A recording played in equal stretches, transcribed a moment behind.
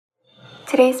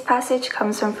Today's passage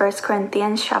comes from 1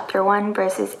 Corinthians chapter 1,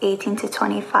 verses 18 to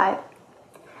 25.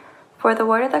 For the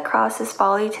word of the cross is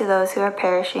folly to those who are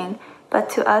perishing, but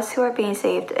to us who are being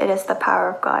saved it is the power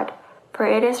of God. For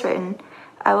it is written,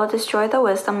 I will destroy the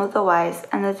wisdom of the wise,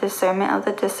 and the discernment of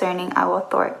the discerning I will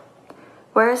thwart.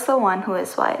 Where is the one who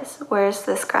is wise? Where is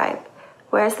the scribe?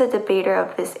 Where is the debater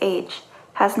of this age?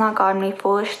 Has not God made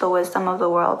foolish the wisdom of the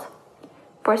world?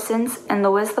 For since in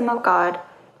the wisdom of God,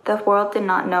 the world did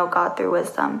not know God through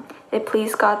wisdom, it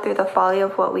pleased God through the folly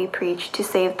of what we preach to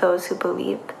save those who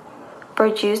believed.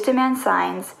 For Jews demand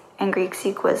signs, and Greeks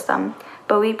seek wisdom,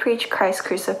 but we preach Christ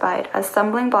crucified, a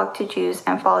stumbling block to Jews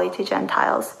and folly to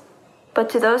Gentiles.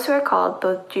 But to those who are called,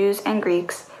 both Jews and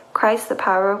Greeks, Christ the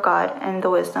power of God and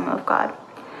the wisdom of God.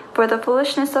 For the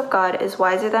foolishness of God is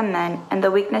wiser than men, and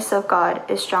the weakness of God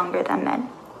is stronger than men.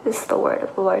 This is the word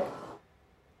of the Lord.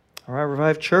 All right,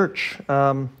 Revive Church.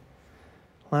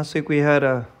 Last week we had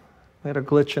a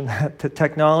glitch in the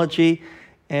technology,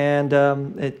 and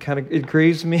it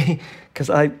grieves me because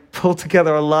I pulled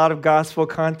together a lot of gospel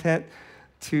content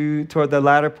toward the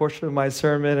latter portion of my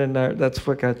sermon, and that's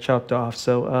what got chopped off.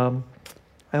 So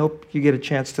I hope you get a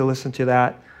chance to listen to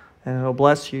that, and it'll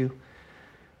bless you.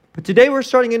 But today we're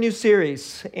starting a new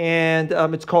series, and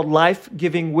it's called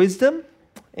Life-Giving Wisdom.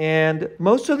 And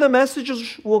most of the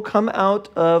messages will come out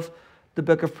of the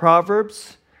book of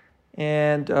Proverbs,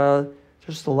 and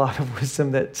there's a lot of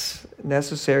wisdom that's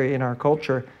necessary in our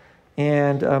culture.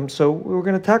 And so we're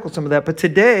going to tackle some of that. But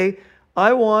today,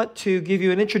 I want to give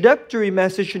you an introductory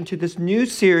message into this new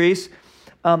series,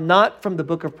 not from the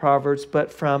book of Proverbs,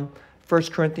 but from 1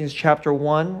 Corinthians chapter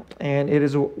 1. And it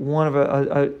is one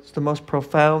of it's the most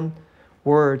profound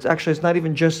words. Actually, it's not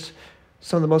even just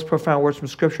some of the most profound words from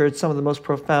Scripture. It's some of the most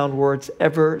profound words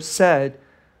ever said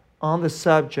on the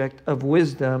subject of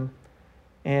wisdom.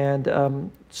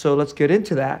 And so let's get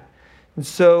into that. And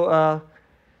so,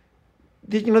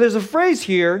 there's a phrase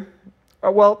here.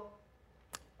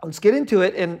 Let's get into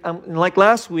it. And like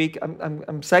last week,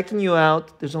 I'm psyching you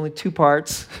out. There's only two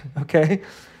parts, okay?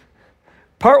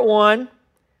 Part 1,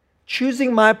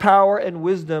 choosing my power and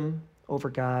wisdom over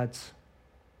God's.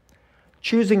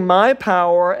 Choosing my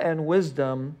power and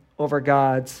wisdom over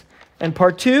God's. And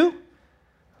part 2,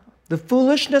 the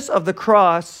foolishness of the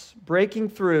cross breaking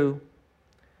through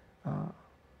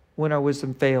when our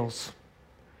wisdom fails.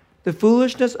 The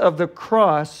foolishness of the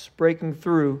cross breaking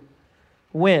through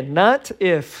when, not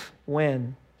if,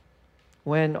 when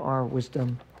our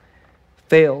wisdom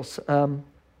fails.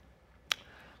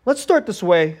 Let's start this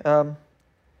way. One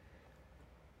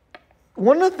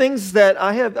of the things that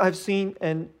I've seen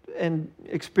and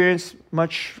experienced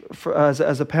much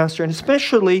as a pastor, and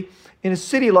especially in a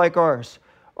city like ours.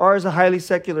 Ours is a highly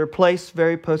secular place,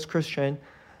 very post-Christian.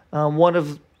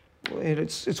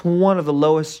 It's one of the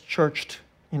lowest churched,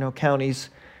 counties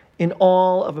in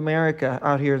all of America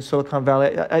out here in Silicon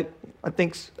Valley. I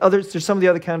think there's some of the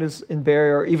other counties in Bay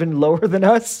Area are even lower than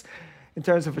us in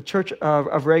terms of a church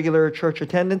of regular church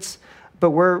attendance, but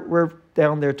we're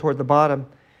down there toward the bottom.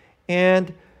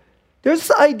 And there's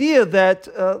this idea that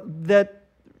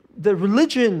the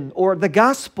religion or the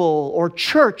gospel or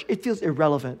church, it feels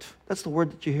irrelevant. That's the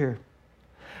word that you hear.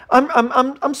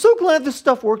 I'm so glad this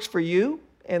stuff works for you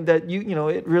and that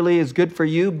it really is good for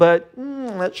you, but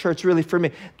that church really for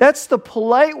me. That's the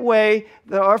polite way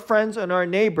that our friends and our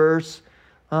neighbors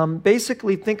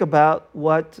basically think about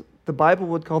what the Bible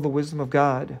would call the wisdom of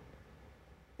God.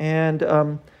 And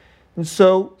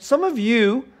so some of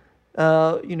you,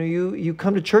 you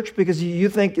come to church because you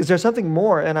think, is there something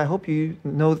more? And I hope you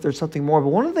know that there's something more. But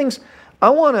one of the things I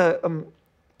want to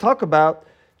talk about,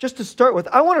 just to start with,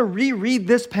 I want to reread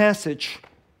this passage.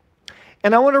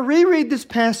 And I want to reread this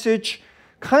passage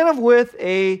kind of with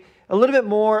a little bit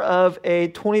more of a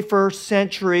 21st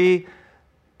century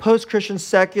post-Christian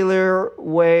secular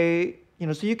way,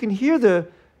 so you can hear the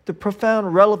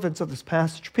profound relevance of this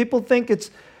passage. People think it's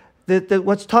that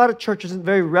what's taught at church isn't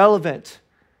very relevant.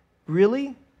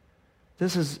 Really?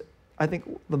 This is, I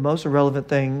think, the most irrelevant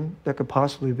thing that could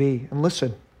possibly be. And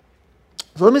listen.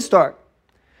 So let me start.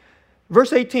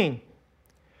 Verse 18.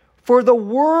 For the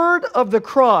word of the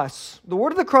cross,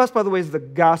 by the way, is the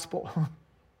gospel.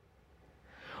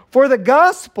 For the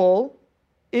gospel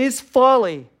is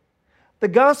folly. The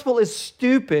gospel is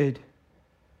stupid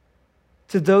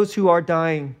to those who are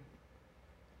dying.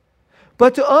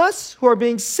 But to us who are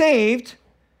being saved,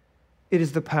 it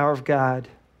is the power of God.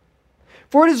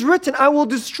 For it is written, I will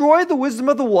destroy the wisdom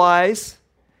of the wise,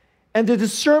 and the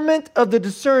discernment of the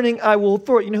discerning I will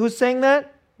thwart. You know who's saying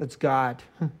that? That's God.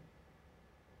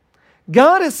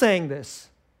 God is saying this.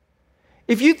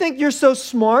 If you think you're so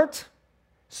smart,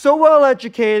 so well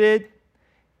educated,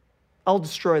 I'll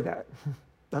destroy that.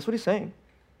 That's what he's saying.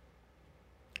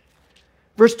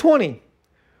 Verse 20.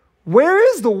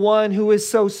 Where is the one who is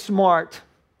so smart?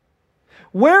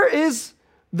 Where is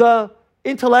the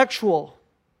intellectual,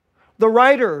 the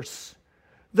writers,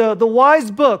 the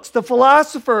wise books, the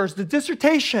philosophers, the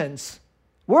dissertations?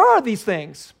 Where are these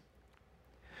things?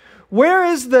 Where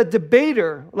is the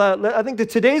debater? I think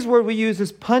today's word we use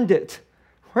is pundit.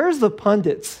 Where's the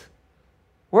pundits?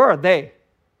 Where are they?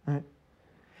 Right.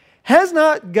 Has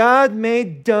not God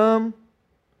made dumb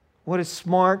what is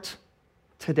smart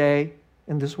today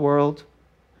in this world?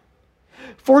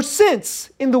 For since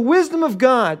in the wisdom of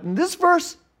God, in this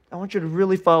verse, I want you to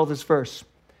really follow this verse.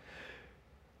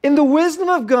 In the wisdom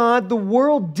of God, the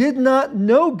world did not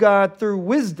know God through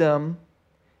wisdom.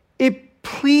 It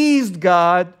pleased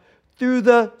God through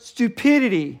the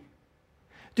stupidity,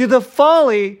 through the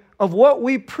folly of what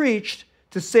we preached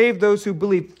to save those who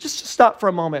believe. Just stop for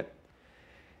a moment.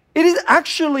 It is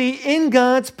actually in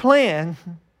God's plan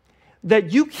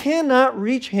that you cannot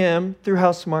reach Him through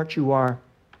how smart you are.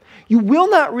 You will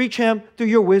not reach Him through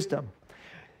your wisdom.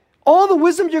 All the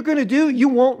wisdom you're going to do, you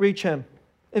won't reach Him.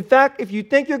 In fact, if you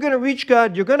think you're going to reach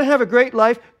God, you're going to have a great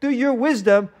life through your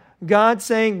wisdom, God's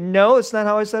saying, no, it's not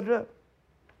how I set it up.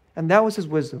 And that was His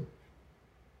wisdom.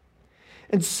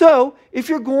 And so, if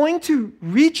you're going to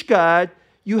reach God,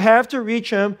 you have to reach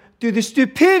Him through the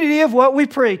stupidity of what we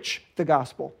preach, the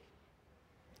gospel.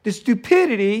 The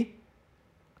stupidity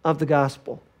of the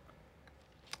gospel.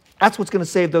 That's what's going to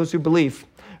save those who believe.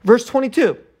 Verse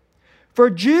 22. For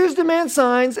Jews demand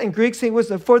signs and Greeks seek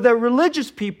wisdom. For the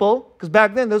religious people, because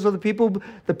back then those are the people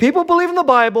believe in the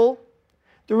Bible.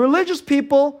 The religious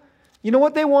people, you know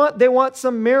what they want? They want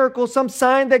some miracle, some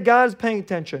sign that God is paying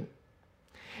attention.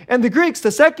 And the Greeks,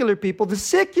 the secular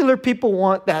people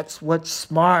want that's what's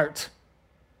smart.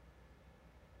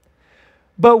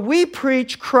 But we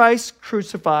preach Christ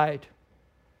crucified.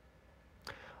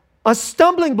 A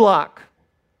stumbling block.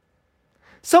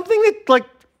 Something that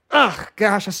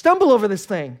I stumble over this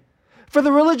thing. For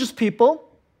the religious people,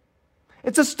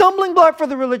 it's a stumbling block for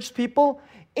the religious people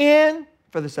and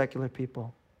for the secular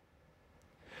people.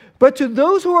 But to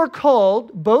those who are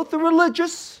called, both the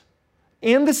religious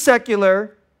and the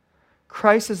secular,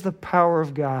 Christ is the power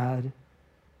of God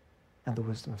and the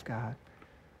wisdom of God.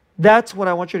 That's what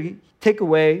I want you to take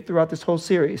away throughout this whole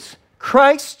series.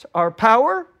 Christ, our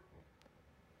power.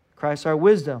 Christ, our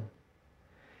wisdom.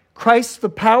 Christ, the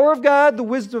power of God, the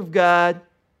wisdom of God,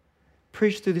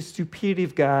 preached through the stupidity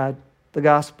of God, the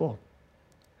gospel.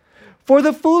 For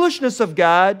the foolishness of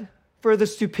God, for the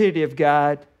stupidity of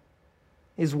God,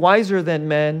 is wiser than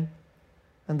men,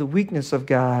 and the weakness of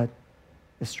God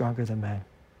is stronger than men,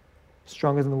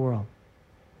 stronger than the world.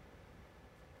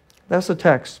 That's the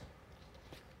text.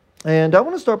 And I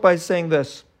want to start by saying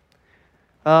this.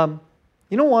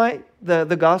 You know why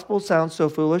the gospel sounds so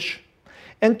foolish?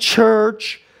 And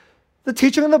church, the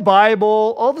teaching of the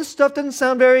Bible, all this stuff doesn't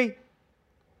sound very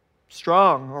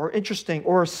strong or interesting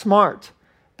or smart.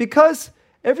 Because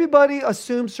everybody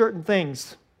assumes certain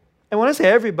things. And when I say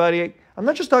everybody, I'm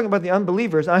not just talking about the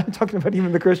unbelievers. I'm talking about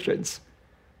even the Christians.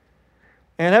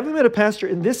 And having been a pastor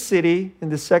in this city, in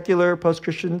this secular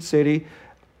post-Christian city,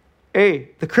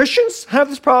 the Christians have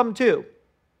this problem too.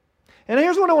 And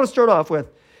here's what I want to start off with.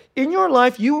 In your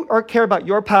life, you care about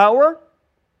your power.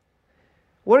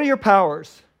 What are your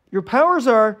powers? Your powers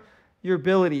are your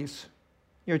abilities,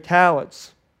 your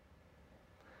talents.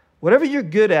 Whatever you're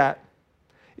good at.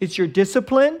 It's your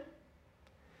discipline.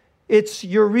 It's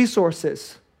your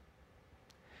resources.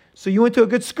 So you went to a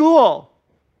good school.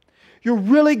 You're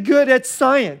really good at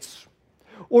science.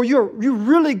 Or you're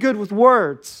really good with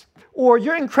words. Or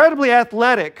you're incredibly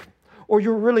athletic. Or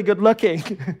you're really good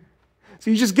looking. So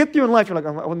you just get through in life. You're like,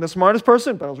 I wasn't the smartest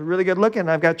person, but I was really good looking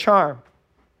and I've got charm.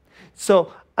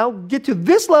 So I'll get to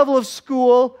this level of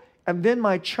school, and then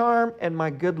my charm and my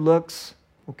good looks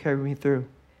will carry me through.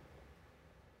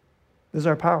 These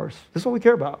are our powers. This is what we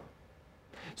care about.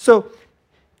 So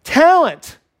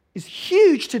talent is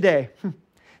huge today.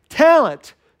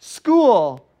 Talent,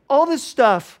 school, all this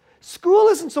stuff. School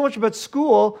isn't so much about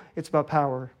school, it's about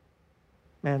power.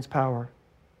 Man's power.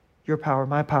 Your power,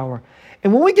 my power.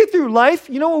 And when we get through life,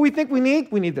 you know what we think we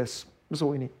need? We need this. This is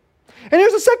what we need. And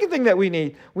here's the second thing that we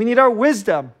need. We need our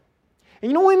wisdom.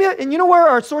 And you know what we need? And you know where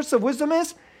our source of wisdom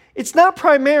is? It's not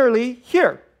primarily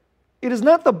here. It is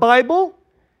not the Bible,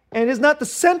 and it is not the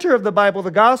center of the Bible,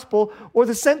 the gospel, or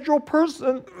the central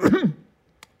person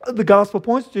the gospel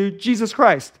points to, Jesus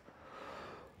Christ.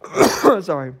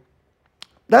 Sorry.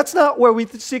 That's not where we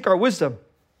seek our wisdom.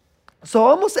 So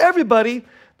almost everybody,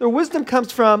 their wisdom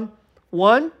comes from,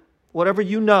 one, whatever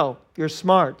you know, your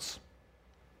smarts.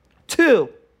 Two,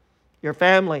 your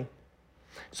family.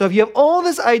 So if you have all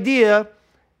this idea,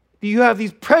 you have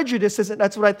these prejudices, and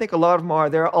that's what I think a lot of them are.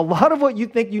 There are a lot of what you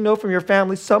think you know from your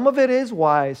family. Some of it is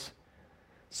wise.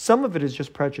 Some of it is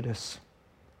just prejudice.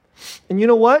 And you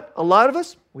know what? A lot of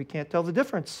us, we can't tell the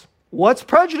difference. What's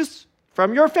prejudice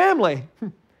from your family?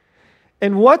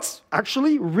 And what's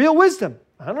actually real wisdom?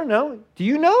 I don't know. Do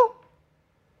you know?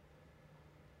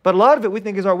 But a lot of it we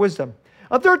think is our wisdom.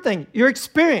 A third thing, your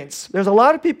experience. There's a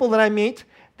lot of people that I meet,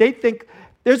 they think,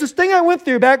 there's this thing I went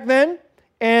through back then,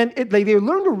 and they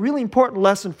learned a really important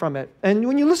lesson from it. And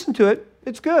when you listen to it,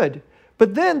 it's good.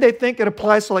 But then they think it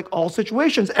applies to like all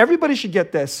situations. Everybody should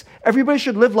get this. Everybody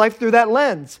should live life through that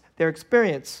lens, their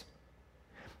experience.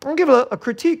 I'll give a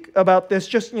critique about this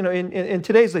just, in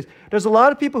today's days. There's a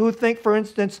lot of people who think, for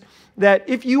instance, that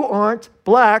if you aren't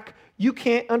black, you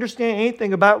can't understand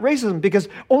anything about racism because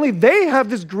only they have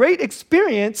this great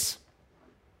experience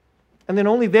and then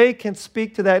only they can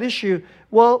speak to that issue.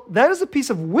 Well, that is a piece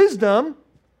of wisdom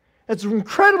that's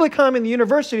incredibly common in the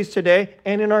universities today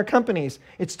and in our companies.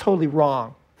 It's totally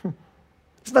wrong.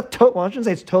 It's not well, I shouldn't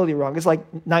say it's totally wrong. It's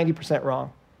like 90%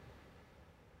 wrong.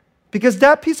 Because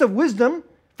that piece of wisdom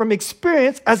from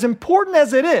experience, as important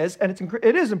as it is, and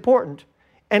it is important,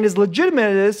 and as legitimate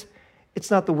as it is, it's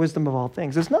not the wisdom of all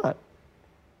things. It's not.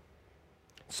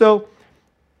 So,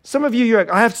 some of you, you're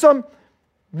like, I have some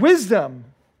wisdom.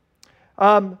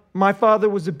 My father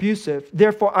was abusive,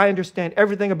 therefore I understand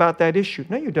everything about that issue.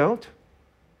 No, you don't.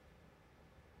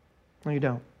 No, you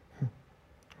don't.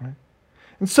 Right?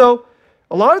 And so,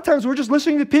 a lot of times we're just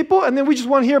listening to people and then we just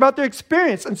want to hear about their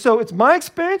experience. And so it's my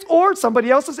experience or somebody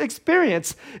else's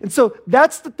experience. And so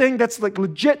that's the thing that's like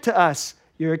legit to us,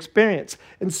 your experience.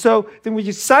 And so then we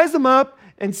just size them up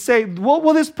and say,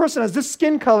 well, this person has this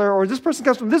skin color or this person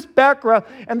comes from this background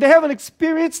and they have an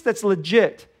experience that's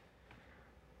legit.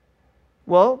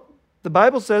 Well, the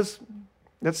Bible says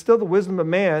that's still the wisdom of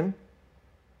man.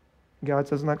 God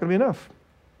says it's not going to be enough.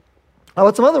 How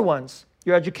about some other ones?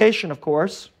 Your education, of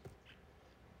course.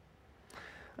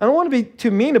 I don't want to be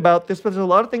too mean about this, but there's a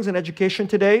lot of things in education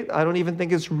today I don't even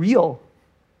think is real.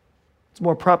 It's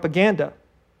more propaganda.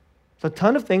 There's a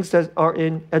ton of things that are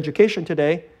in education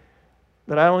today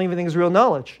that I don't even think is real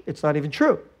knowledge. It's not even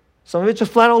true. Some of it's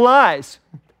just flat out lies.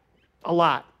 A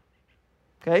lot.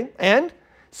 Okay? And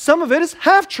some of it is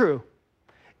half true.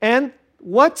 And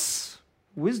what's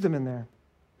wisdom in there?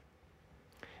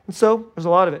 And so there's a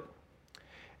lot of it.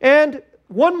 And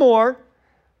one more,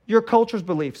 your culture's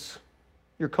beliefs.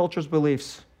 Your culture's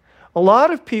beliefs. A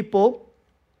lot of people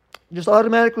just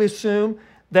automatically assume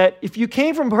that if you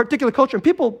came from a particular culture, and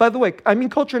people, by the way, I mean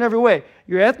culture in every way,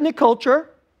 your ethnic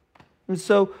culture, and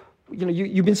so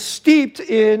you've been steeped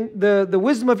in the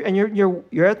wisdom of, and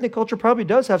your ethnic culture probably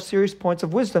does have serious points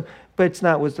of wisdom, but it's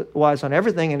not wise on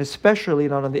everything, and especially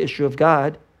not on the issue of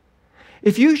God.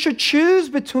 If you should choose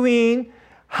between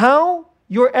how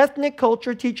your ethnic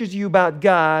culture teaches you about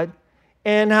God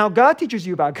and how God teaches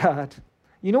you about God,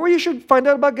 you know where you should find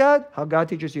out about God? How God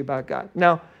teaches you about God.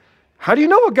 Now, how do you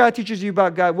know what God teaches you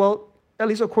about God? Well, at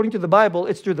least according to the Bible,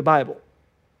 it's through the Bible.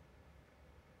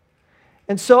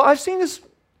 And so I've seen this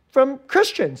from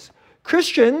Christians.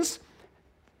 Christians,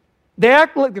 they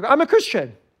act like, I'm a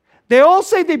Christian. They all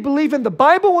say they believe in the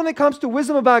Bible when it comes to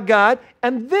wisdom about God,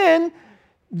 and then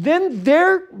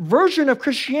their version of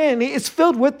Christianity is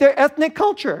filled with their ethnic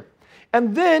culture.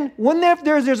 And then when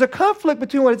there's a conflict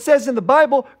between what it says in the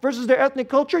Bible versus their ethnic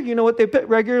culture, you know what they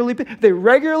regularly pick? They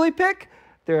regularly pick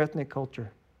their ethnic culture.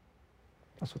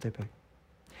 That's what they pick.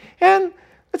 And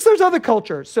there's other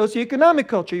culture, socioeconomic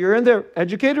culture. You're in the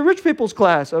educated rich people's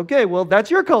class. Okay, well, that's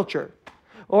your culture.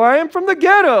 Or I am from the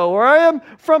ghetto, or I am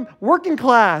from working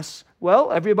class.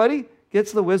 Well, everybody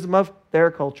gets the wisdom of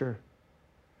their culture.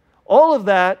 All of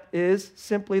that is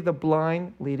simply the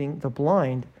blind leading the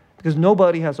blind. Because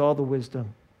nobody has all the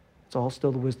wisdom. It's all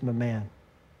still the wisdom of man.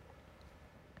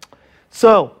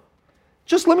 So,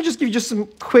 let me give you some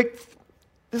quick,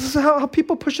 this is how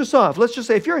people push us off. Let's just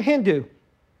say, if you're a Hindu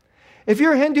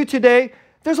today,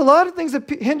 there's a lot of things that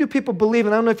Hindu people believe,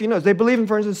 and I don't know if you know, they believe in,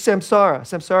 for instance, samsara.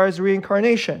 Samsara is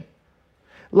reincarnation.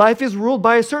 Life is ruled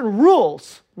by certain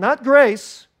rules, not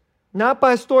grace, not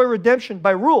by a story of redemption, by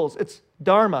rules. It's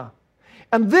dharma.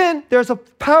 And then there's a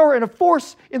power and a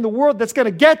force in the world that's going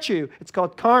to get you. It's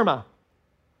called karma.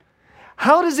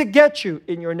 How does it get you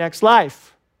in your next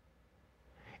life?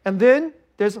 And then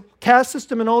there's a caste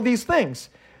system and all these things.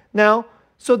 Now,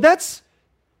 so that's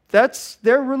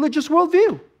their religious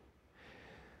worldview.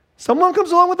 Someone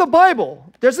comes along with the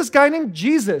Bible. There's this guy named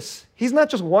Jesus. He's not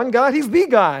just one God, he's the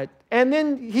God. And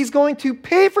then he's going to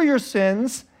pay for your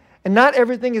sins, and not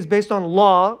everything is based on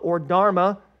law or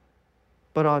dharma.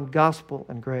 but on gospel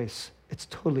and grace. It's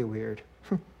totally weird.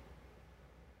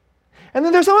 And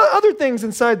then there's some other things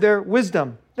inside their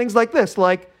wisdom. Things like this,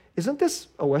 like, isn't this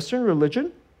a Western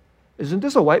religion? Isn't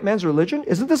this a white man's religion?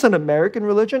 Isn't this an American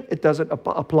religion? It doesn't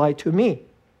apply to me.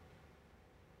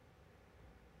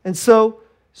 And so,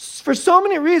 for so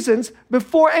many reasons,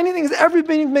 before anything has ever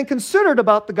been considered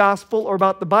about the gospel or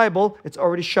about the Bible, it's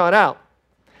already shot out.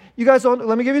 You guys,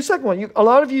 let me give you a second one. A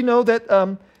lot of you know that,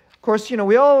 of course,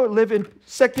 we all live in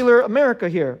secular America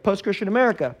here, post-Christian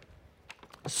America.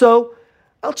 So,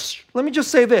 let me just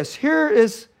say this.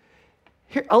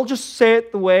 I'll just say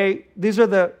it the way, these are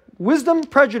the wisdom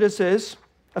prejudices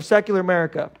of secular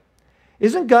America.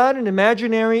 Isn't God an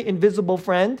imaginary, invisible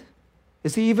friend?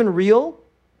 Is he even real?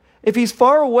 If he's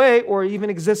far away or even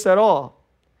exists at all,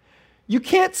 you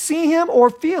can't see him or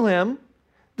feel him.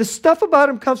 The stuff about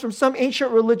him comes from some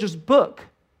ancient religious book.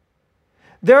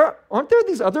 Aren't there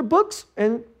these other books?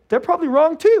 And they're probably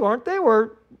wrong too, aren't they?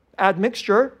 Or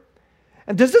admixture.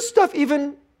 And does this stuff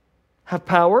even have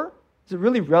power? Is it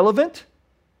really relevant?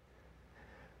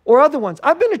 Or other ones.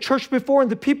 I've been to church before and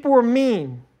the people were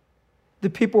mean. The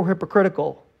people were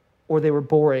hypocritical. Or they were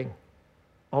boring.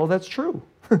 Oh, that's true.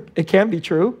 It can be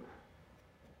true.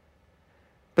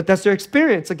 But that's their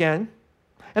experience again.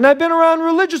 And I've been around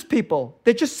religious people.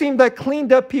 They just seem like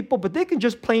cleaned up people, but they can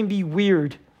just plain be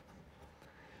weird.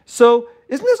 So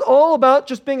isn't this all about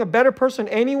just being a better person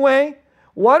anyway?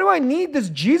 Why do I need this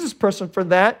Jesus person for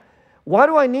that? Why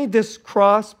do I need this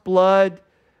cross, blood,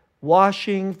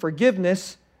 washing,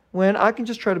 forgiveness, when I can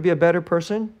just try to be a better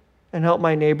person and help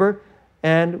my neighbor?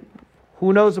 And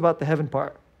who knows about the heaven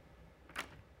part?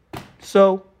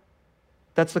 So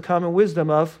that's the common wisdom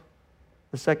of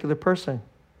the secular person.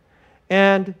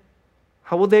 And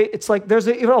how will they, it's like there's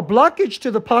a blockage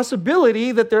to the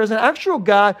possibility that there is an actual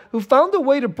God who found a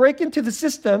way to break into the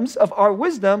systems of our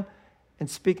wisdom and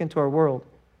speak into our world.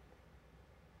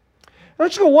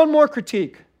 Let's go one more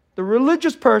critique. The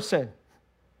religious person.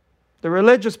 The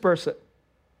religious person.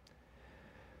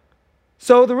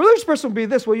 So the religious person will be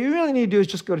this. What you really need to do is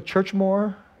just go to church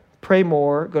more, pray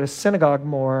more, go to synagogue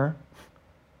more.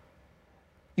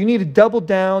 You need to double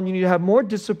down. You need to have more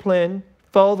discipline,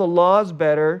 follow the laws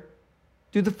better,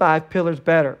 do the 5 pillars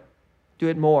better, do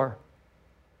it more.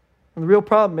 And the real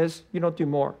problem is you don't do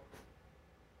more.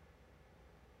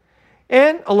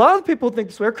 And a lot of people think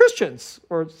this way are Christians,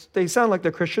 or they sound like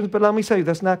they're Christians, but let me tell you,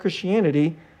 that's not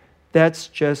Christianity. That's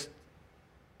just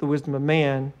the wisdom of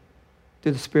man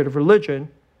through the spirit of religion.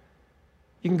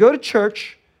 You can go to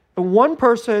church, and one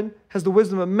person has the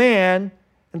wisdom of man,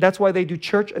 and that's why they do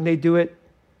church, and they do it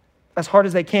as hard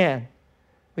as they can.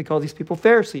 We call these people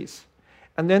Pharisees.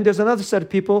 And then there's another set of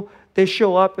people, they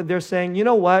show up and they're saying, you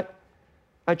know what?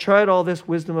 I tried all this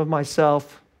wisdom of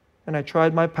myself, and I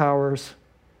tried my powers,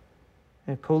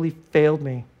 and it totally failed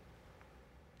me.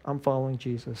 I'm following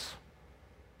Jesus.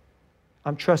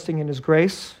 I'm trusting in his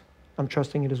grace. I'm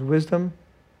trusting in his wisdom.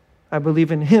 I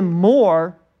believe in him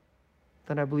more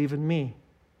than I believe in me.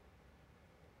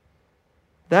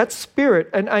 That spirit,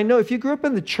 and I know if you grew up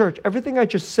in the church, everything I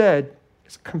just said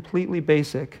is completely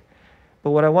basic.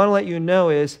 But what I want to let you know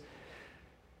is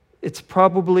it's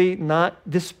probably not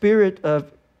the spirit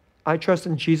of I trust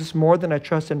in Jesus more than I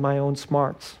trust in my own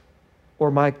smarts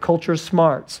or my culture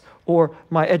smarts or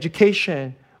my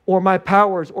education or my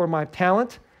powers or my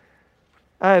talent.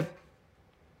 I have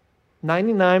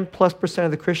 99+% of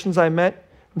the Christians I met,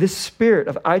 this spirit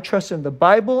of I trust in the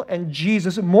Bible and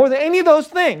Jesus more than any of those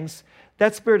things,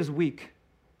 that spirit is weak.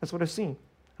 That's what I've seen.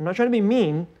 I'm not trying to be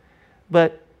mean,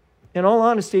 but in all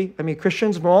honesty, I mean,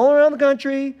 Christians from all around the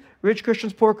country, rich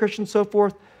Christians, poor Christians, so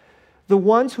forth, the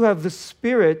ones who have the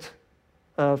spirit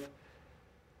of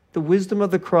the wisdom of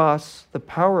the cross, the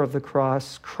power of the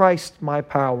cross, Christ my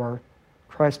power,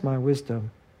 Christ my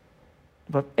wisdom,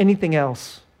 above anything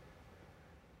else,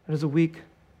 it is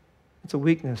it's a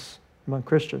weakness among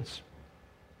Christians.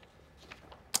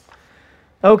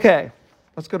 Okay,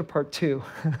 let's go to part 2.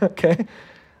 Okay.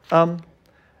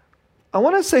 I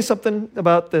want to say something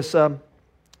about this. I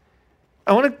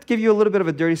want to give you a little bit of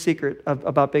a dirty secret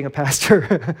about being a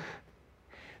pastor.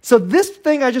 So this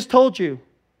thing I just told you,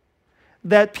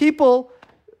 that people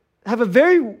have a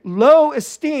very low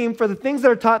esteem for the things that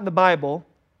are taught in the Bible,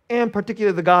 and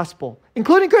particularly the gospel,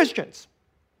 including Christians.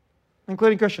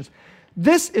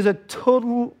 This is a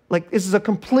total, this is a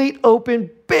complete,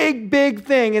 open, big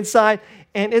thing inside,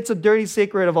 and it's a dirty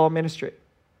secret of all ministry.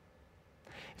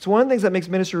 It's one of the things that makes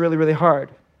ministry really, really hard.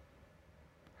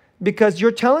 Because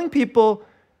you're telling people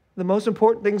the most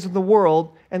important things in the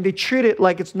world, and they treat it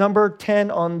like it's number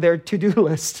 10 on their to-do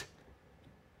list.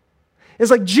 It's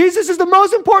like Jesus is the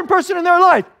most important person in their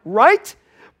life, right?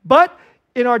 But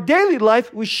in our daily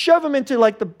life, we shove them into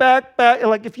like the back,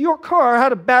 like if your car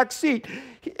had a back seat,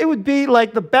 it would be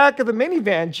like the back of the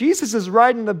minivan. Jesus is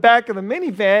riding in the back of the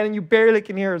minivan and you barely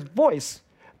can hear his voice.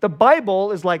 The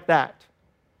Bible is like that.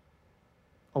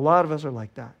 A lot of us are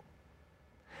like that.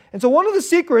 And so one of the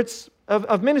secrets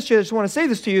of ministry, I just want to say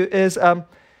this to you,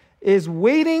 is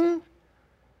waiting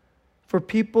for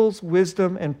people's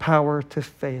wisdom and power to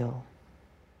fail.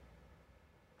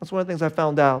 That's one of the things I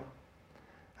found out.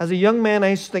 As a young man,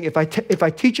 I used to think if I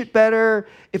teach it better,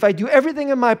 if I do everything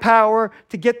in my power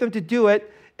to get them to do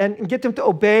it and get them to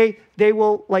obey, they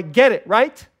will like get it,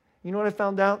 right? You know what I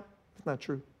found out? It's not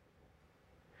true.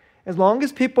 As long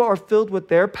as people are filled with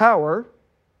their power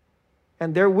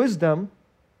and their wisdom,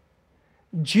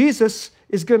 Jesus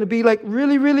is going to be like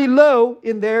really, really low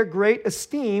in their great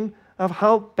esteem of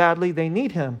how badly they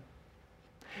need him.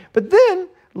 But then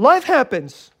life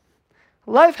happens.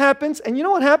 Life happens, and you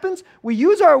know what happens? We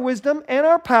use our wisdom and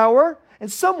our power,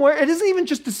 and somewhere, it isn't even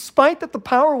just despite that the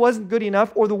power wasn't good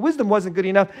enough or the wisdom wasn't good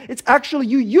enough. It's actually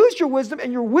you used your wisdom,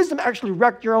 and your wisdom actually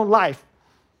wrecked your own life.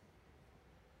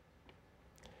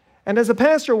 And as a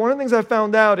pastor, one of the things I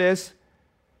found out is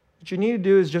what you need to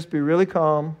do is just be really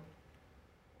calm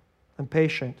and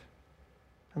patient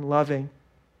and loving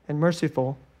and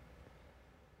merciful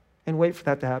and wait for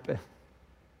that to happen.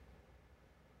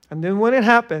 And then when it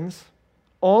happens,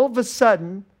 all of a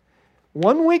sudden,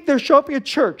 one week they're showing up at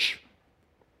church.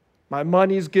 My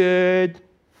money's good.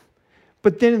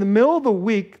 But then in the middle of the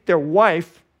week, their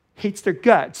wife hates their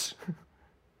guts.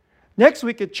 Next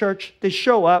week at church, they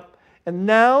show up, and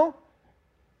now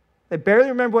they barely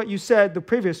remember what you said the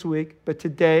previous week, but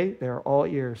today they're all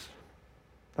ears.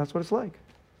 That's what it's like.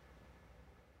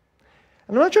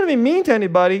 And I'm not trying to be mean to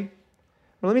anybody,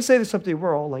 but let me say this something.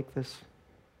 We're all like this.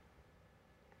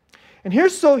 And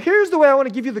here's the way I want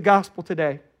to give you the gospel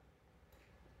today.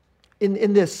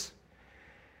 In this.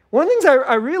 One of the things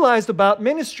I realized about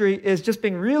ministry is just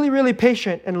being really, really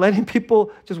patient and letting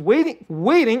people just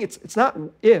waiting. It's not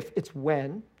if, it's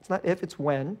when. It's not if, it's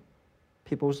when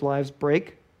people's lives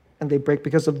break. And they break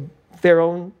because of their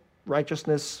own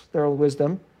righteousness, their own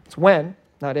wisdom. It's when,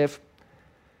 not if.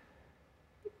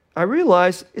 I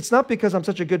realize it's not because I'm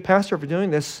such a good pastor for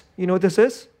doing this. You know what this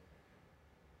is?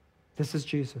 This is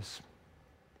Jesus.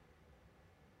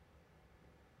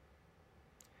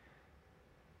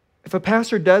 If a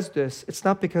pastor does this, it's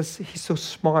not because he's so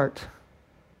smart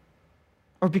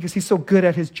or because he's so good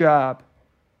at his job.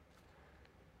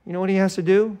 You know what he has to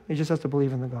do? He just has to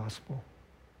believe in the gospel.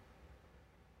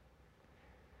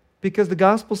 Because the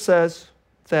gospel says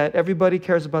that everybody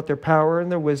cares about their power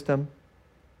and their wisdom.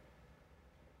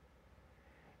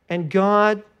 And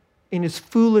God, in his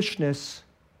foolishness,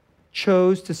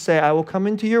 chose to say, I will come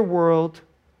into your world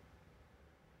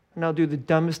and I'll do the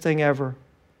dumbest thing ever.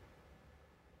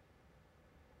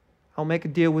 I'll make a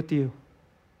deal with you.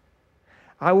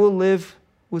 I will live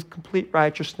with complete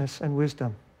righteousness and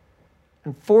wisdom.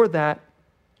 And for that,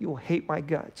 you will hate my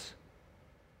guts.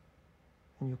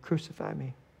 And you'll crucify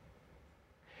me.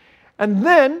 And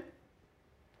then,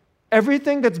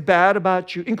 everything that's bad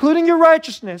about you, including your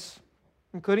righteousness,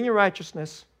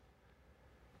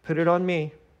 put it on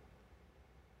me.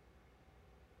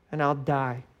 And I'll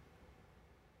die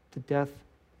the death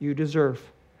you deserve.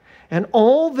 And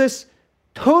all this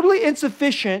totally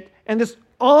insufficient and this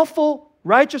awful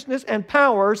righteousness and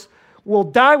powers will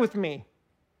die with me.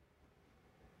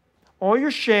 All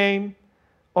your shame,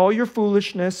 all your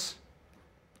foolishness,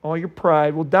 all your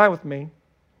pride will die with me.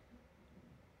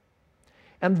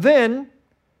 And then,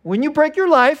 when you break your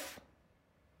life,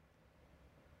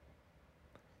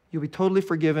 you'll be totally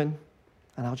forgiven,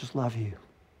 and I'll just love you,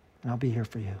 and I'll be here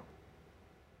for you.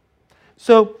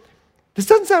 So, this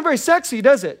doesn't sound very sexy,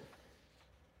 does it?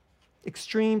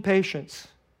 Extreme patience.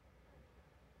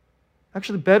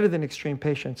 Actually, better than extreme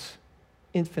patience,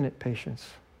 infinite patience.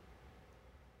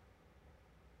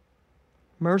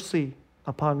 Mercy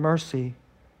upon mercy,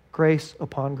 grace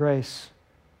upon grace.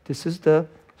 This is the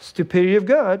stupidity of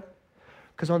God,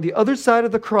 because on the other side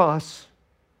of the cross,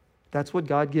 that's what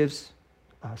God gives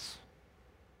us.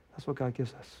 That's what God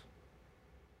gives us.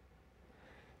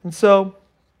 And so,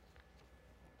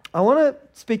 I want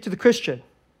to speak to the Christian.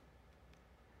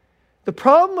 The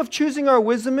problem of choosing our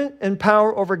wisdom and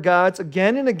power over God's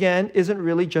again and again isn't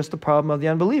really just the problem of the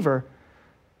unbeliever.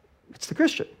 It's the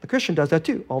Christian. The Christian does that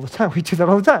too, all the time. We do that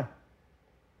all the time.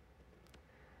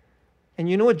 And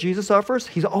you know what Jesus offers?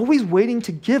 He's always waiting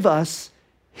to give us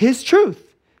his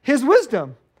truth, his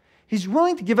wisdom. He's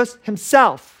willing to give us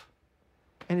himself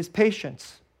and his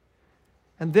patience.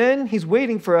 And then he's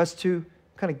waiting for us to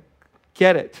kind of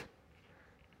get it.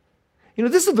 You know,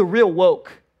 this is the real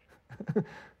woke.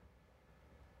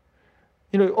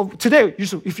 Today,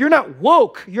 if you're not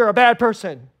woke, you're a bad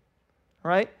person,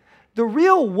 right? The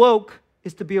real woke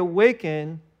is to be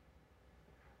awakened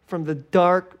from the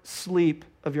dark sleep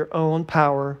of your own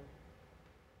power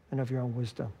and of your own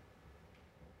wisdom.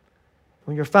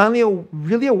 When you're finally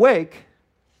really awake,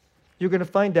 you're going to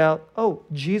find out, oh,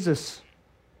 Jesus,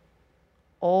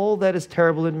 all that is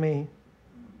terrible in me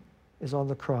is on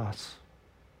the cross.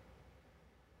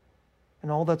 And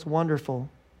all that's wonderful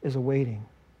is awaiting.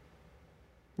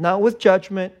 Not with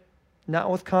judgment,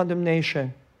 not with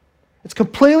condemnation. It's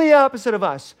completely opposite of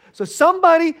us. So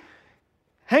somebody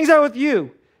hangs out with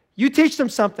you. You teach them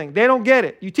something. They don't get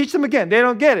it. You teach them again. They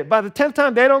don't get it. By the 10th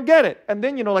time, they don't get it. And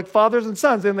then, like fathers and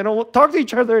sons, and they don't talk to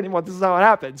each other anymore. This is how it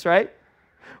happens, right?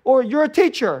 Or you're a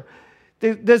teacher.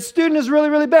 The student is really,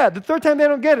 really bad. The 3rd time, they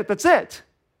don't get it. That's it.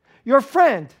 You're a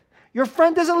friend. Your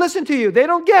friend doesn't listen to you. They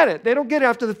don't get it. They don't get it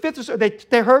after the 5th or so.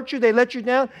 They hurt you. They let you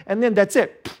down. And then that's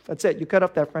it. That's it. You cut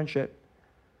off that friendship.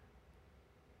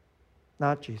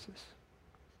 Not Jesus.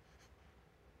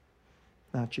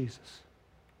 Not Jesus.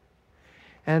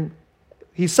 And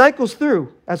he cycles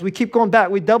through as we keep going back.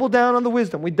 We double down on the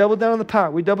wisdom. We double down on the power.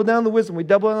 We double down on the wisdom. We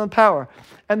double down on the power.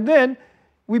 And then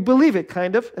we believe it,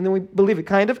 kind of. And then we believe it,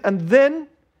 kind of. And then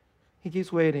he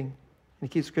keeps waiting. And he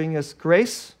keeps giving us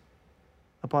grace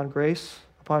upon grace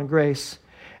upon grace.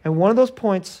 And one of those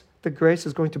points, the grace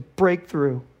is going to break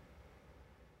through.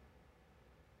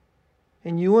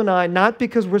 And you and I, not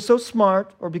because we're so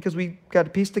smart or because we got a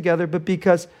piece together, but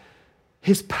because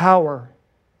his power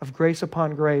of grace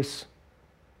upon grace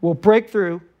will break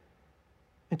through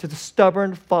into the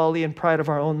stubborn folly and pride of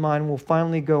our own mind. We'll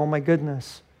finally go, oh my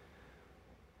goodness,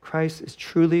 Christ is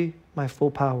truly my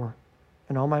full power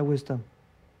and all my wisdom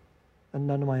and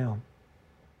none of my own.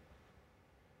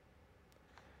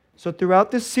 So throughout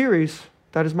this series,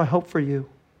 that is my hope for you.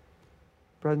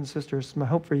 Brothers and sisters, my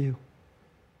hope for you.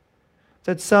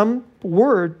 That some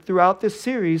word throughout this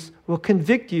series will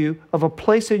convict you of a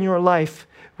place in your life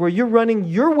where you're running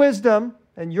your wisdom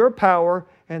and your power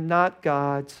and not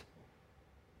God's.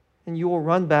 And you will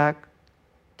run back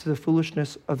to the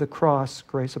foolishness of the cross,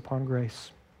 grace upon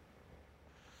grace.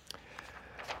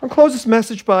 I'll close this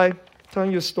message by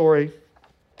telling you a story.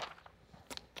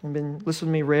 You've been listening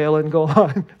to me rail and go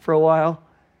on for a while.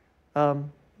 I'll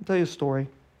tell you a story.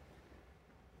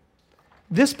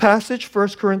 This passage, 1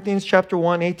 Corinthians chapter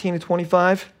 1, 18 to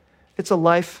 25, it's a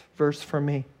life verse for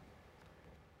me.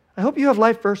 I hope you have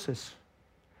life verses.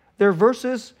 They're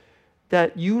verses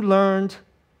that you learned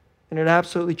and it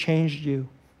absolutely changed you.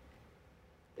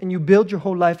 And you build your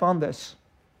whole life on this.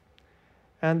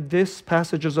 And this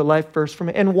passage is a life verse for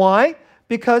me. And why?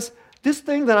 Because this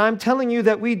thing that I'm telling you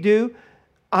that we do,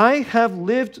 I have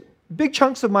lived big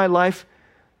chunks of my life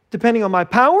depending on my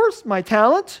powers, my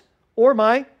talent, or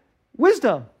my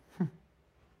wisdom.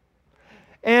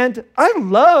 And I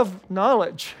love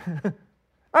knowledge.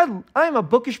 I'm a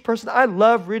bookish person. I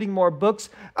love reading more books.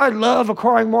 I love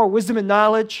acquiring more wisdom and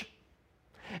knowledge.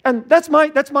 And that's my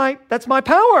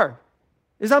power.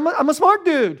 I'm a smart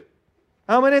dude.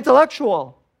 I'm an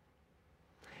intellectual.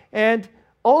 And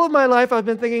all of my life I've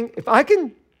been thinking, if I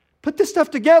can put this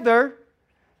stuff together,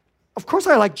 of course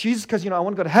I like Jesus because, I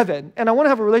want to go to heaven. And I want to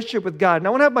have a relationship with God. And I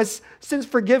want to have my sins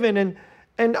forgiven.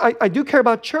 And I do care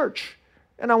about church.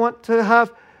 And I want to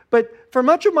have, but for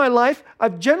much of my life,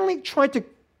 I've generally tried to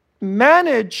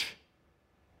manage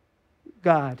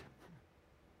God.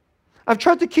 I've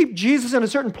tried to keep Jesus in a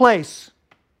certain place.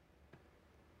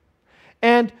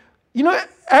 And,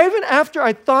 even after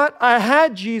I thought I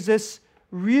had Jesus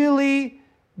really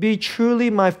be truly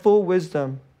my full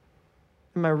wisdom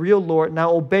and my real Lord, and I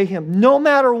obey Him no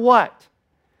matter what,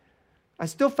 I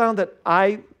still found that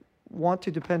I want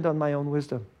to depend on my own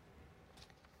wisdom.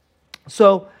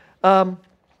 So,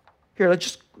 here,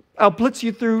 I'll blitz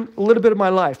you through a little bit of my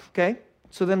life, okay?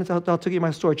 So then I'll tell you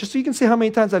my story, just so you can see how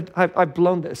many times I've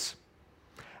blown this.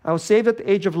 I was saved at the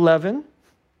age of 11.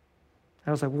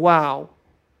 I was like, wow,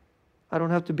 I don't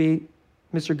have to be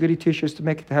Mr. Goody Two-Shoes to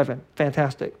make it to heaven.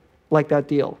 Fantastic. Like that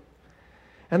deal.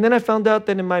 And then I found out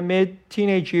that in my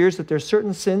mid-teenage years that there's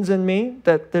certain sins in me,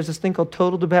 that there's this thing called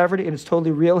total depravity, and it's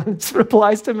totally real, and it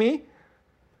applies to me.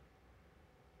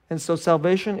 And so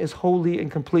salvation is wholly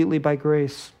and completely by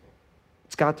grace.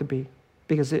 It's got to be.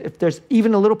 Because if there's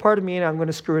even a little part of me in it, I'm going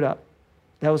to screw it up.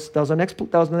 That was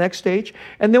the next stage.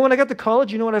 And then when I got to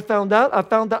college, you know what I found out? I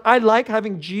found that I like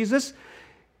having Jesus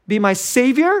be my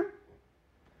Savior,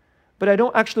 but I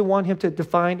don't actually want Him to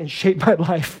define and shape my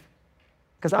life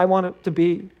because I want it to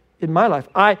be in my life.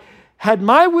 I had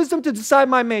my wisdom to decide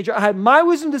my major. I had my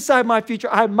wisdom to decide my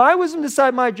future. I had my wisdom to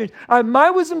decide my dreams. I had my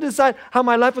wisdom to decide how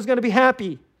my life was going to be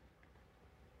happy.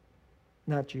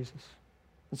 Not Jesus.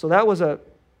 And so that was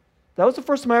the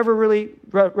first time I ever really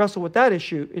wrestled with that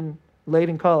issue late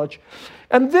in college.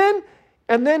 And then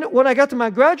when I got to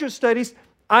my graduate studies,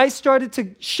 I started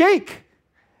to shake.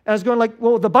 I was going like,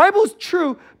 well, the Bible is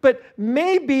true, but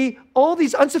maybe all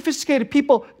these unsophisticated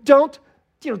people don't,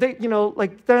 they're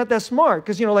not that smart.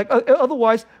 Because,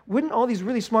 otherwise, wouldn't all these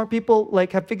really smart people,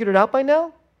 have figured it out by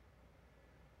now?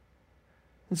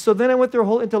 And so then I went through a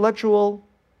whole intellectual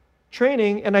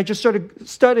training, and I just started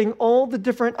studying all the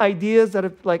different ideas that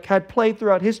have, had played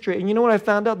throughout history. And you know what I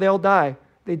found out? They all die.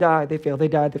 They died, they failed, they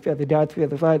died, they failed, they died, they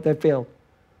failed, they failed.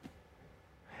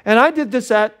 And I did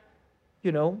this at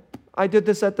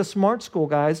the smart school,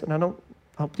 guys, and I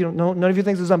hope none of you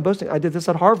think this is I'm boasting. I did this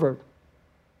at Harvard.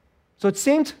 So it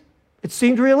seemed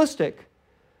realistic.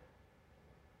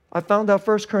 I found out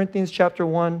 1 Corinthians chapter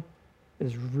 1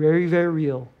 is very, very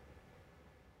real.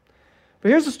 But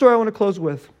here's the story I want to close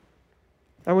with.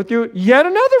 I went through yet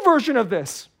another version of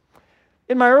this.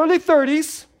 In my early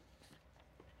 30s,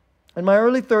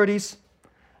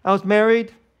 I was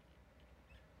married.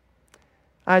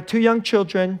 I had 2 young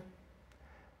children.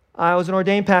 I was an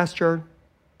ordained pastor.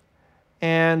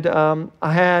 And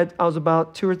I was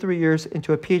about 2 or 3 years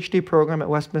into a PhD program at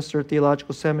Westminster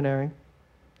Theological Seminary.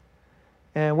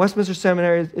 And Westminster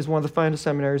Seminary is one of the finest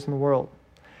seminaries in the world.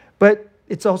 But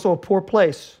it's also a poor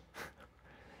place.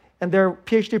 And their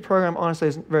PhD program, honestly,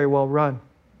 isn't very well run.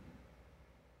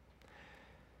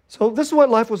 So this is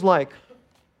what life was like.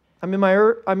 I'm in my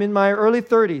early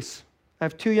 30s. I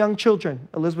have 2 young children.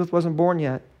 Elizabeth wasn't born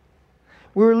yet.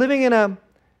 We were living in a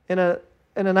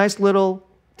nice little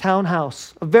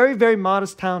townhouse, a very, very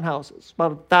modest townhouse. It's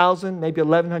about 1,000, maybe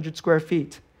 1,100 square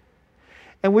feet.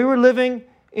 And we were living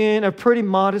in a pretty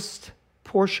modest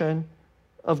portion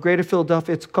of Greater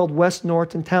Philadelphia. It's called West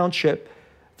Norton Township.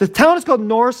 The town is called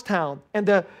Norristown, and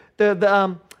the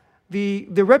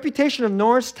reputation of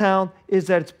Norristown is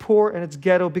that it's poor and it's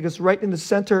ghetto, because right in the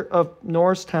center of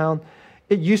Norristown,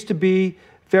 it used to be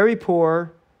very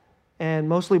poor and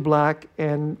mostly black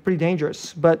and pretty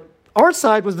dangerous. But our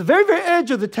side was the very, very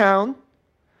edge of the town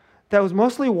that was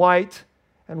mostly white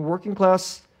and working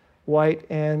class white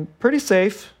and pretty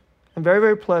safe and very,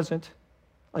 very pleasant.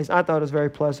 At least I thought it was very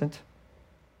pleasant.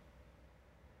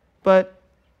 But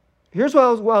here's what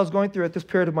I was going through at this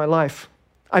period of my life.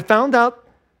 I found out,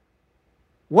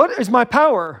 what is my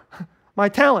power, my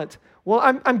talent? Well,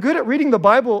 I'm good at reading the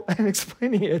Bible and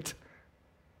explaining it.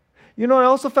 You know what I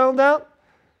also found out?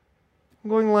 I'm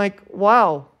going like,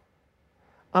 wow,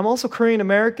 I'm also Korean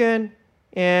American,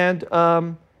 and,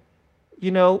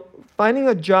 finding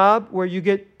a job where you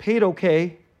get paid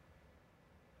okay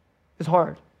is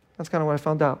hard. That's kind of what I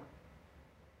found out.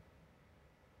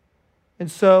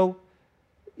 And so,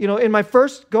 in my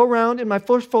first go-round, in my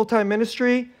first full-time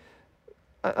ministry,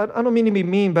 I don't mean to be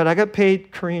mean, but I got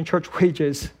paid Korean church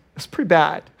wages. It's pretty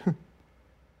bad.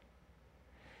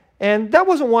 And that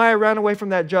wasn't why I ran away from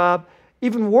that job.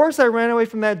 Even worse, I ran away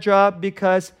from that job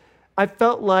because I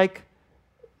felt like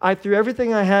I threw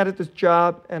everything I had at this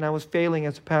job and I was failing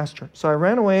as a pastor. So I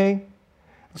ran away.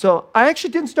 So I actually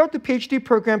didn't start the PhD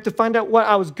program to find out what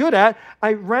I was good at.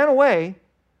 I ran away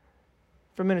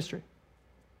from ministry.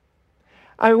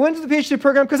 I went to the PhD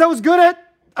program because I was good at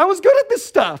this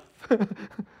stuff.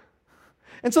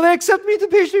 And so they accepted me to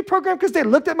the PhD program because they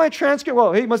looked at my transcript.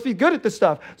 Well, he must be good at this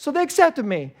stuff. So they accepted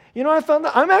me. I found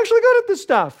that I'm actually good at this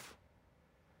stuff.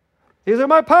 These are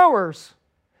my powers.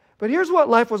 But here's what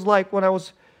life was like when I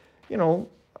was, I don't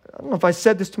know if I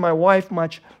said this to my wife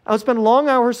much. I would spend long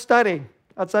hours studying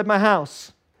outside my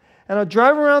house. And I'd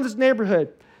drive around this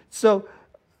neighborhood. So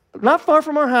not far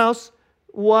from our house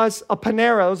was a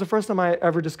Panera. It was the first time I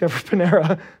ever discovered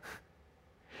Panera.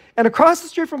 And across the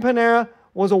street from Panera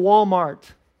was a Walmart.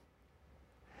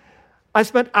 I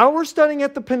spent hours studying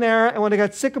at the Panera, and when I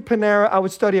got sick of Panera, I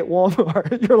would study at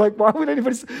Walmart. You're like, why would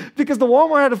anybody? Because the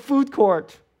Walmart had a food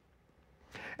court.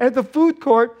 And at the food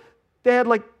court, they had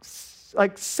like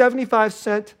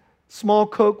 75-cent small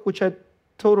Coke, which had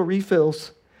total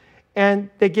refills. And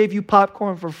they gave you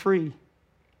popcorn for free.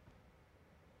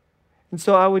 And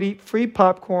so I would eat free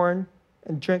popcorn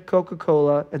and drink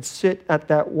Coca-Cola and sit at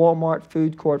that Walmart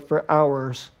food court for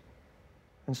hours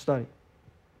and study.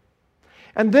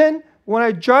 And then when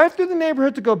I drive through the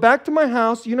neighborhood to go back to my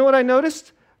house, you know what I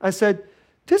noticed? I said,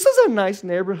 this is a nice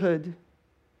neighborhood.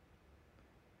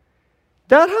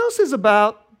 That house is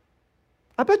I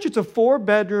bet you it's a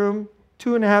 4-bedroom,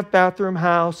 2.5-bathroom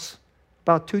house,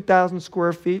 about 2,000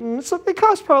 square feet. And it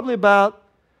costs probably about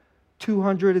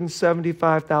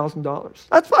 $275,000.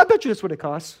 I bet you that's what it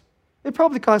costs. It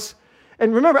probably costs,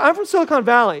 and remember, I'm from Silicon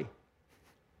Valley.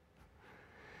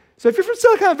 So if you're from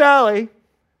Silicon Valley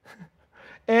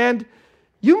and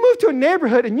you move to a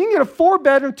neighborhood and you can get a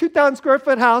 4-bedroom, 2,000 square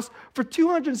foot house for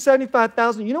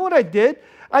 $275,000, you know what I did?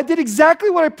 I did exactly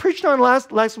what I preached on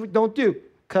last week. Don't do.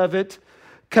 Covet,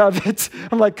 covet.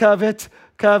 I'm like, covet,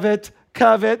 covet,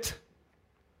 covet.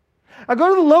 I go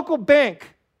to the local bank,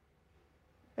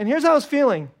 and here's how I was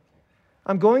feeling.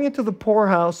 I'm going into the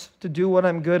poorhouse to do what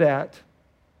I'm good at.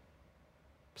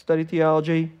 Study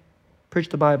theology, preach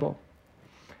the Bible.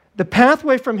 The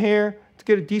pathway from here to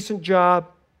get a decent job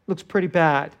looks pretty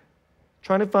bad.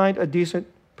 Trying to find a decent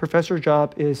professor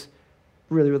job is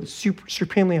really, really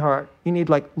supremely hard. You need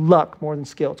like luck more than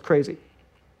skill. It's crazy.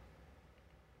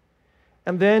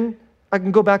 And then I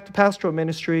can go back to pastoral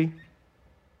ministry,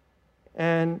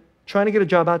 and trying to get a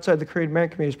job outside the Korean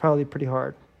American community is probably pretty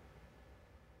hard.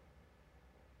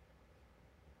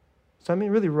 So I'm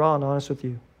being really raw and honest with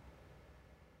you.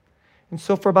 And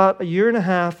so for about a year and a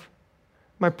half,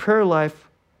 my prayer life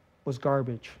was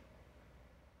garbage.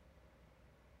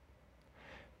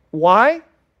 Why?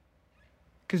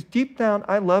 Because deep down,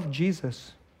 I love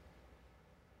Jesus.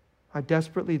 I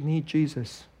desperately need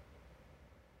Jesus.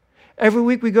 Every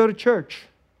week we go to church.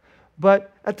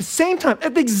 But at the same time,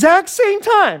 at the exact same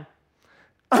time,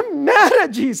 I'm mad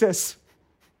at Jesus.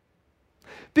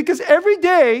 Because every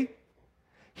day,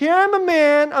 here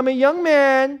I'm a young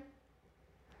man,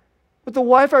 with a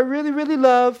wife I really, really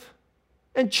love,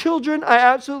 and children I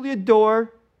absolutely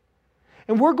adore,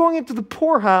 and we're going into the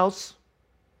poorhouse,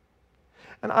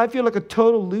 and I feel like a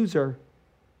total loser.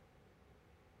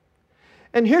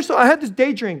 And so I had this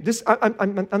daydream.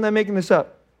 I'm not making this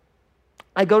up.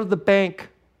 I go to the bank,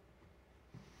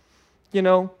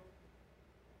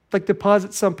 like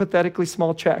deposit some pathetically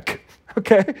small check,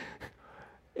 okay?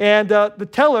 And the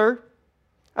teller,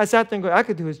 I sat there and go, I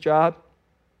could do his job.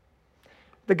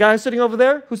 The guy sitting over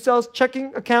there who sells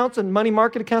checking accounts and money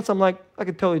market accounts, I'm like, I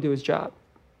could totally do his job.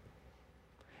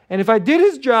 And if I did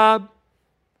his job,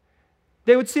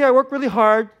 they would see I work really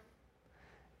hard,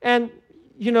 and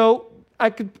they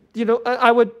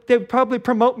would probably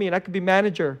promote me, and I could be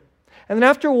manager. And then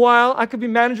after a while, I could be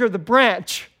manager of the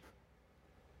branch.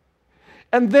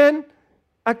 And then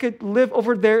I could live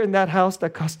over there in that house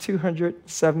that cost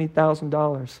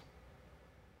 $270,000.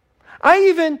 I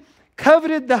even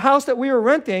coveted the house that we were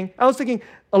renting. I was thinking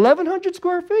 1,100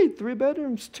 square feet, 3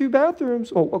 bedrooms, 2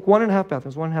 bathrooms, 1.5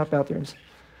 bathrooms, 1.5 bathrooms.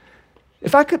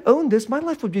 If I could own this, my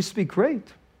life would just be great.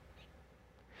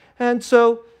 And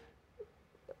so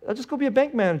I'll just go be a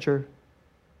bank manager.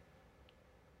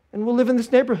 And we'll live in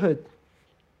this neighborhood.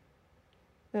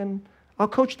 And I'll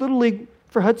coach Little League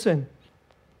for Hudson.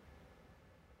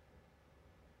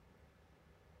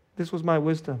 This was my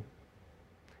wisdom.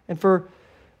 And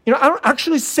I don't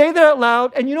actually say that out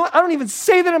loud. And you know what? I don't even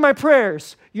say that in my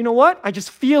prayers. You know what? I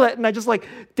just feel it, and I just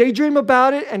daydream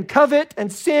about it and covet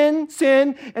and sin,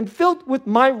 and filled with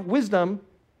my wisdom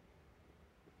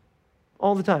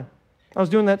all the time. I was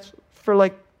doing that for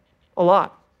a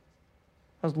lot.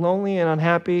 I was lonely and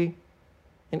unhappy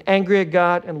and angry at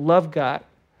God and love God.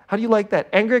 How do you like that?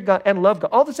 Angry at God and love God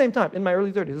all at the same time in my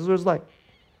early 30s. This is what it was like.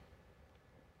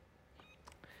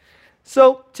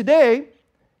 So today,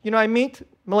 I meet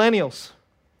millennials.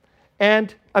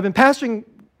 And I've been pastoring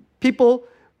people,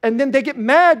 and then they get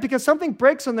mad because something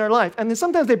breaks in their life. And then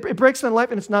sometimes it breaks in their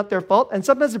life and it's not their fault. And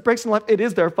sometimes it breaks in life, it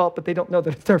is their fault, but they don't know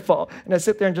that it's their fault. And I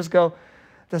sit there and just go,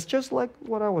 that's just like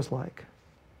what I was like.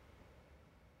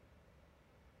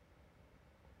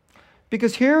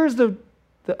 Because here's the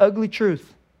ugly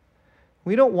truth.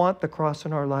 We don't want the cross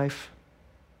in our life.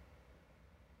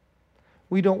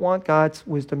 We don't want God's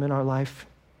wisdom in our life.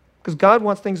 Because God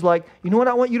wants things like, you know what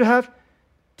I want you to have?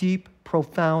 Deep,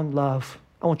 profound love.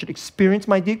 I want you to experience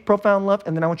my deep, profound love,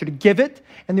 and then I want you to give it.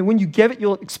 And then when you give it,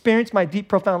 you'll experience my deep,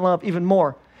 profound love even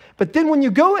more. But then when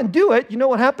you go and do it, you know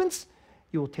what happens?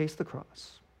 You will taste the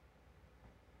cross.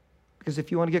 Because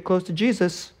if you want to get close to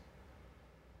Jesus,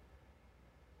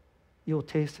 you'll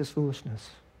taste his foolishness.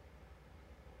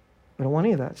 I don't want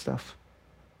any of that stuff.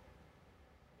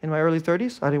 In my early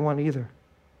 30s, I didn't want it either.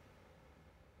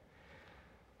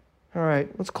 All right,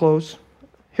 let's close.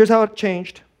 Here's how it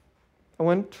changed.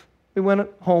 We went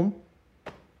home,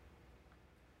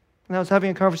 and I was having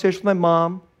a conversation with my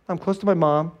mom. I'm close to my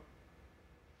mom.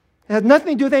 It had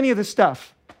nothing to do with any of this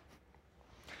stuff.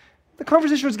 The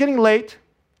conversation was getting late. It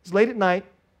was late at night.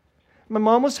 My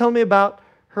mom was telling me about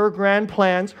her grand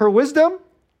plans, her wisdom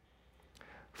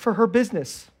for her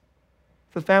business,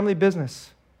 for the family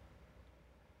business,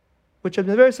 which had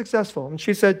been very successful. And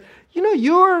she said,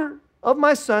 you're of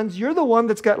my sons, you're the one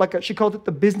that's got she called it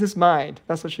the business mind.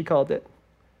 That's what she called it.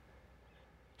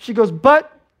 She goes,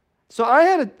 so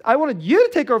I wanted you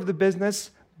to take over the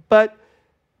business, but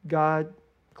God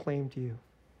claimed you.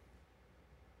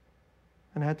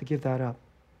 And I had to give that up.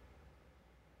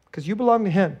 Because you belong to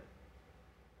him.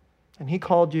 And he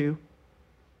called you.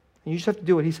 And you just have to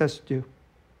do what he says to do.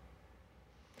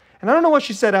 And I don't know what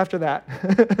she said after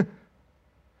that.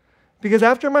 Because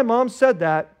after my mom said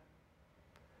that,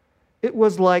 it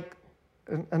was like,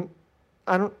 and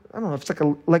I don't know if it's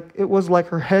it was like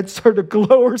her head started to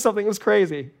glow or something. It was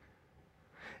crazy.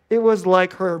 It was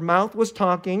like her mouth was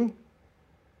talking,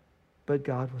 but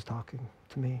God was talking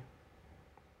to me.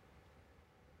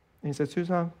 And he said,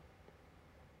 Susan,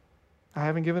 I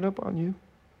haven't given up on you.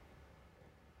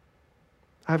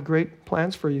 I have great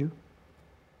plans for you.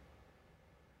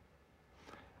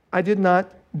 I did not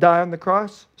die on the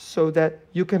cross so that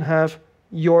you can have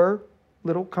your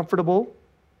little comfortable,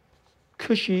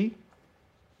 cushy,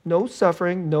 no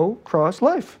suffering, no cross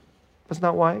life. That's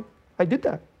not why I did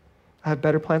that. I have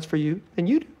better plans for you than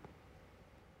you do.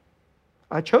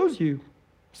 I chose you,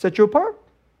 set you apart.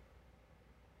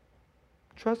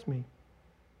 Trust me.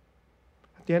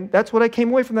 At the end, that's what I came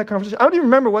away from that conversation. I don't even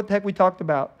remember what the heck we talked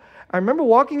about. I remember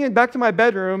walking back to my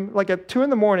bedroom like at 2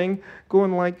 a.m,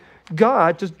 going like,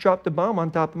 God just dropped a bomb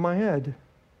on top of my head.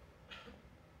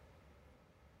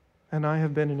 And I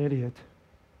have been an idiot.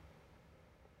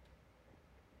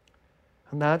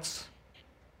 And that's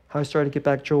how I started to get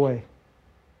back joy.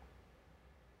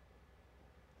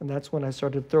 And that's when I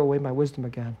started to throw away my wisdom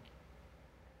again.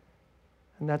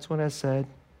 And that's when I said,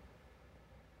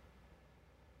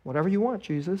 whatever you want,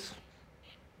 Jesus.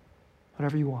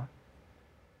 Whatever you want.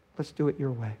 Let's do it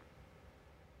your way.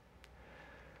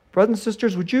 Brothers and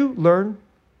sisters, would you learn?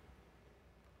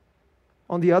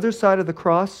 On the other side of the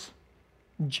cross,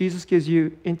 Jesus gives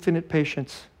you infinite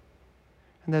patience.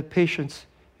 And that patience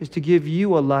is to give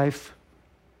you a life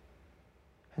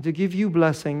and to give you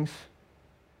blessings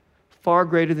far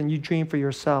greater than you dream for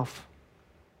yourself.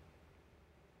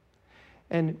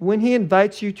 And when he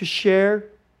invites you to share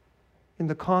in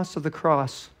the cost of the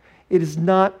cross, it is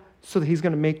not so that he's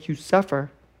going to make you suffer,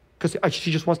 because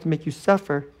he just wants to make you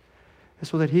suffer,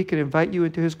 so that he can invite you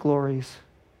into his glories.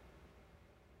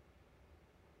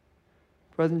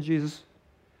 Brothers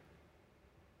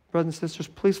and sisters,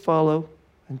 please follow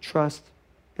and trust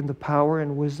in the power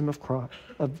and wisdom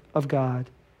of God,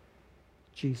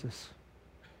 Jesus.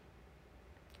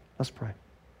 Let's pray.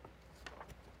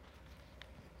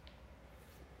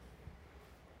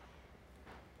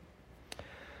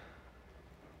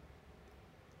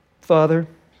 Father,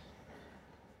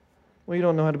 we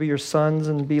don't know how to be your sons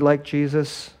and be like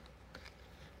Jesus.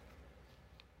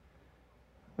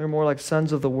 We're more like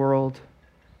sons of the world,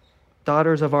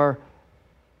 daughters of our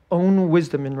own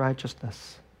wisdom and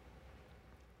righteousness.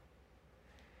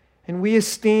 And we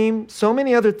esteem so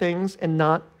many other things and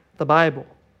not the Bible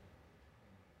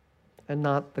and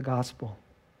not the gospel.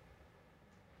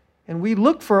 And we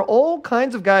look for all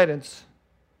kinds of guidance,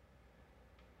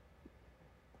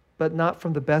 but not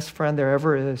from the best friend there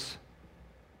ever is,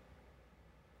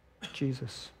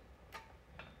 Jesus.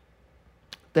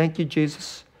 Thank you,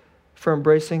 Jesus, for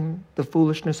embracing the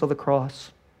foolishness of the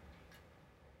cross.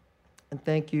 And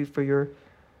thank you for your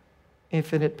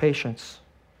infinite patience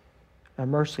and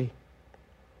mercy.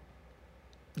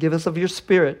 Give us of your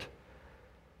Spirit.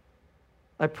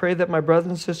 I pray that my brothers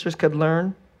and sisters could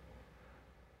learn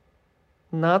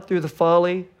not through the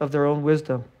folly of their own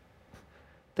wisdom.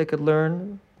 They could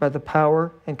learn by the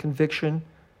power and conviction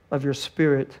of your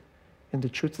Spirit in the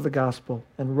truth of the gospel,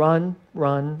 and run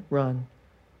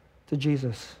to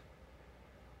Jesus.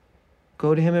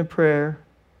 Go to him in prayer.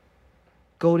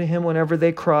 Go to him whenever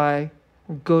they cry.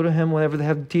 Go to him whenever they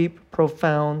have deep,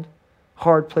 profound,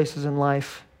 hard places in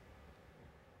life.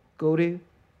 Go to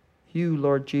you,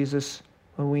 Lord Jesus,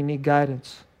 when we need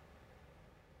guidance.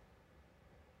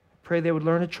 I pray they would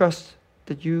learn to trust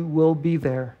that you will be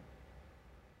there.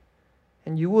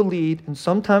 And you will lead, and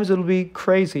sometimes it'll be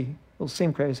crazy. It'll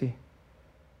seem crazy.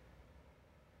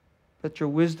 But your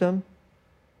wisdom,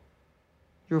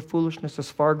 your foolishness is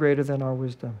far greater than our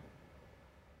wisdom.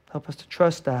 Help us to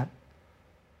trust that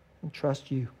and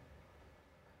trust you.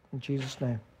 In Jesus'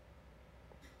 name,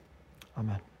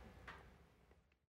 amen.